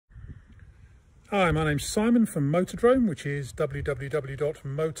Hi, my name's Simon from Motordrome, which is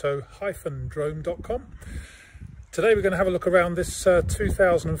www.moto-drome.com. Today we're going to have a look around this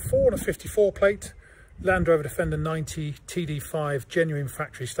 2004 and a 54 plate Land Rover Defender 90 TD5 genuine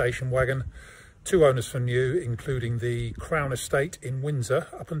factory station wagon. Two owners from new, including the Crown Estate in Windsor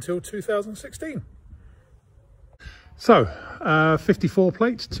up until 2016. So, 54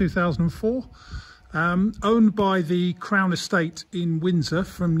 plate, 2004. Owned by the Crown Estate in Windsor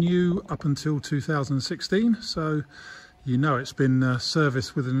from new up until 2016, so you know it's been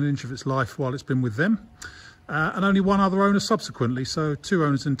serviced within an inch of its life while it's been with them, and only one other owner subsequently, so two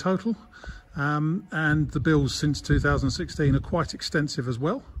owners in total, and the bills since 2016 are quite extensive as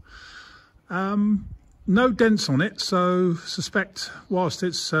well. No dents on it, so suspect whilst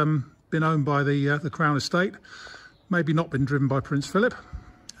it's been owned by the Crown Estate, maybe not been driven by Prince Philip.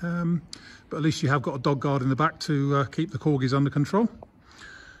 But at least you have got a dog guard in the back to keep the corgis under control,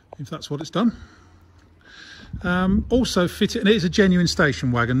 if that's what it's done. Also fitted, and it is a genuine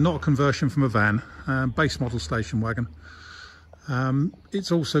station wagon, not a conversion from a van, base model station wagon. It's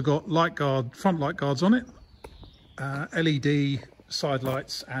also got front light guards on it, LED side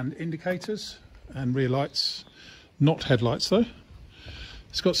lights and indicators, and rear lights, not headlights though.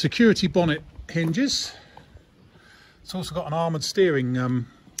 It's got security bonnet hinges. It's also got an armoured steering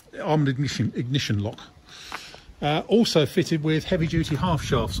armoured ignition lock. Also fitted with heavy duty half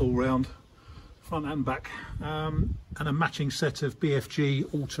shafts all round, front and back, and a matching set of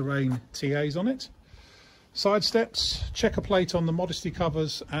BFG all-terrain TAs on it. Side steps, checker plate on the modesty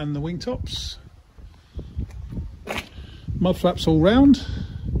covers and the wing tops. Mud flaps all round.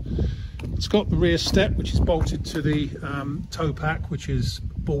 It's got the rear step which is bolted to the tow pack, which is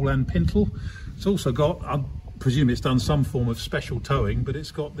ball and pintle. It's also got, I presume it's done some form of special towing, but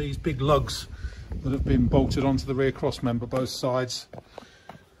it's got these big lugs that have been bolted onto the rear cross member both sides.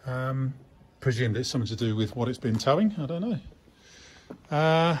 Presumed it's something to do with what it's been towing, I don't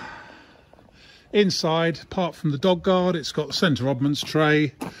know. Inside, apart from the dog guard, it's got the centre oddments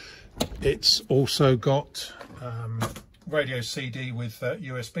tray. It's also got radio CD with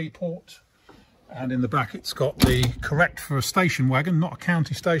USB port, and in the back it's got the correct for a station wagon, not a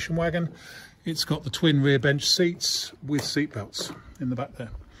county station wagon. It's got the twin rear bench seats with seat belts in the back there.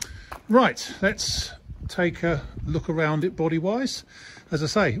 Right, let's take a look around it body wise. As I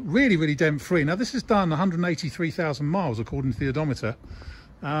say, really dent free. Now this has done 183,000 miles according to the odometer,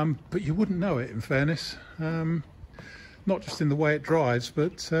 but you wouldn't know it in fairness. Not just in the way it drives,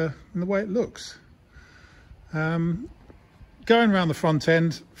 but in the way it looks. Going around the front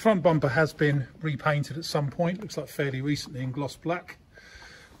end, front bumper has been repainted at some point, looks like fairly recently in gloss black.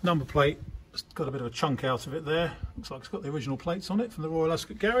 Number plate, it's got a bit of a chunk out of it there. Looks like it's got the original plates on it from the Royal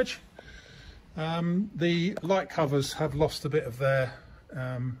Ascot Garage. The light covers have lost a bit of their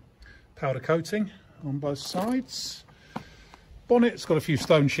powder coating on both sides. Bonnet's got a few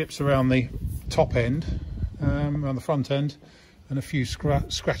stone chips around the top end, around the front end, and a few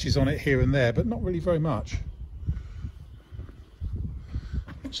scratches on it here and there, but not really very much.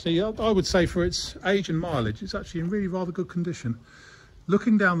 Actually, I would say for its age and mileage, it's actually in really rather good condition.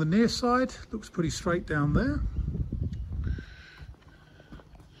 Looking down the near side, looks pretty straight down there.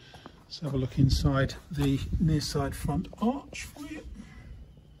 Let's have a look inside the near side front arch for you.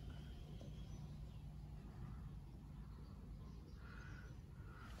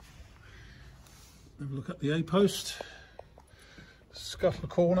 Have a look at the A-post. Scuttle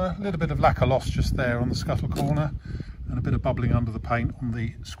corner, a little bit of lacquer loss just there on the scuttle corner, and a bit of bubbling under the paint on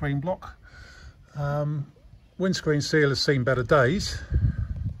the screen block. Windscreen seal has seen better days.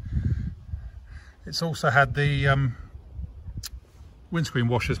 It's also had the windscreen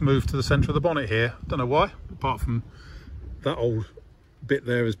washers moved to the centre of the bonnet here. Don't know why, apart from that old bit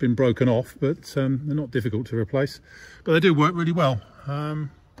there has been broken off, but they're not difficult to replace. But they do work really well.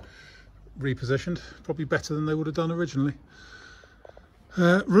 Repositioned, probably better than they would have done originally.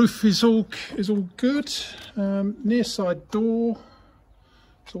 Roof is all good. Near side door,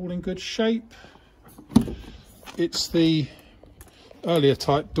 it's all in good shape. It's the earlier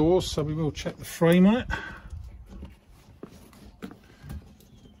type doors, so we will check the frame on it.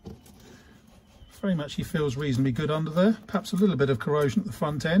 Frame actually feels reasonably good under there. Perhaps a little bit of corrosion at the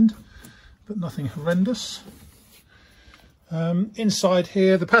front end, but nothing horrendous. Inside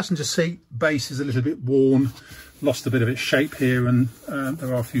here, the passenger seat base is a little bit worn, lost a bit of its shape here, and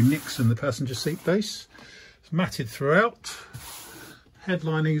there are a few nicks in the passenger seat base. It's matted throughout.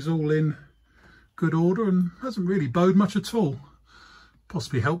 Headlining is all in good order and hasn't really bowed much at all.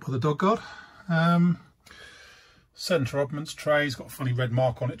 Possibly helped by the dog guard. Centre oddments tray's got a funny red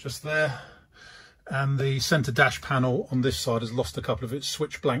mark on it just there. And the centre dash panel on this side has lost a couple of its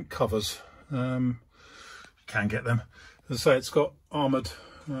switch blank covers. Can get them. As I say, it's got armoured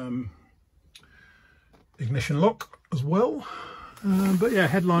ignition lock as well. But yeah,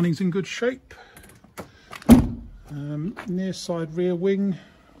 headlining's in good shape. Near side rear wing,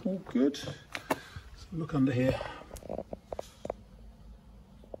 all good. Let's look under here.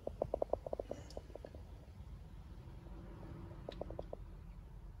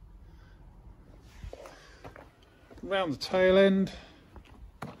 Around the tail end,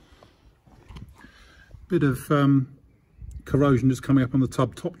 bit of corrosion just coming up on the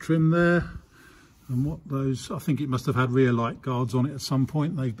tub top trim there. And what those, I think it must have had rear light guards on it at some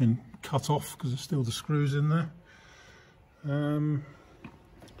point. They've been cut off because there's still the screws in there.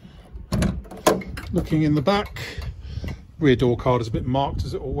 Looking in the back, rear door card is a bit marked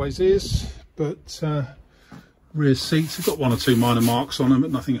as it always is, but rear seats have got one or two minor marks on them,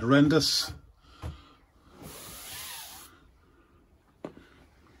 but nothing horrendous.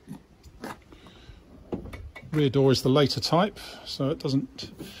 Rear door is the later type, so it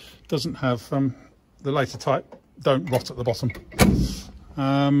doesn't have the later type don't rot at the bottom.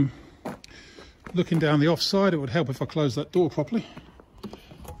 Looking down the offside, it would help if I closed that door properly.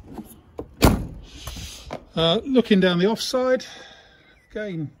 Looking down the offside,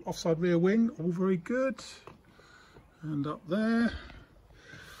 again, offside rear wing, all very good. And up there,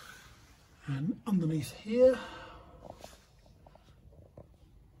 and underneath here.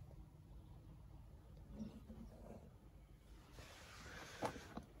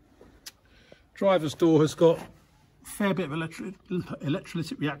 Driver's door has got a fair bit of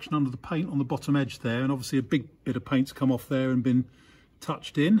electrolytic reaction under the paint on the bottom edge there, and obviously a big bit of paint's come off there and been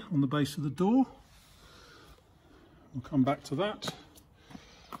touched in on the base of the door. We'll come back to that.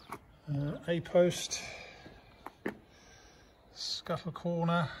 A-post, scuttle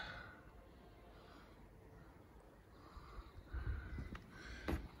corner,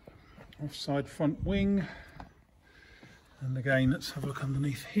 offside front wing, and again let's have a look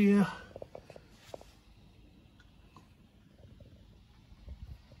underneath here.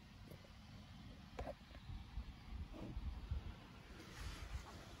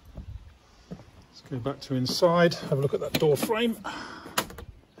 Go back to inside, have a look at that door frame.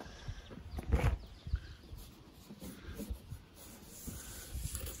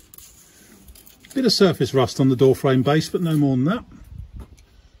 Bit of surface rust on the door frame base, but no more than that.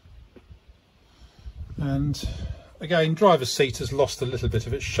 And again, driver's seat has lost a little bit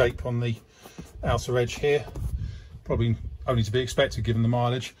of its shape on the outer edge here. Probably only to be expected given the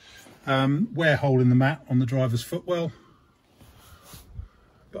mileage. Wear hole in the mat on the driver's footwell.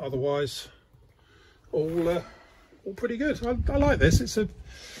 But otherwise, all pretty good. I like this. It's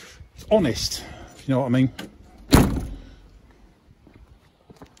honest, if you know what I mean.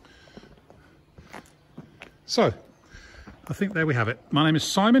 So, I think there we have it. My name is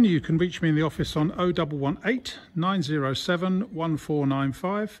Simon. You can reach me in the office on 0118 907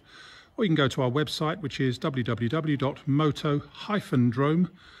 1495, or you can go to our website, which is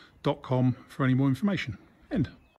www.moto-drome.com for any more information. End.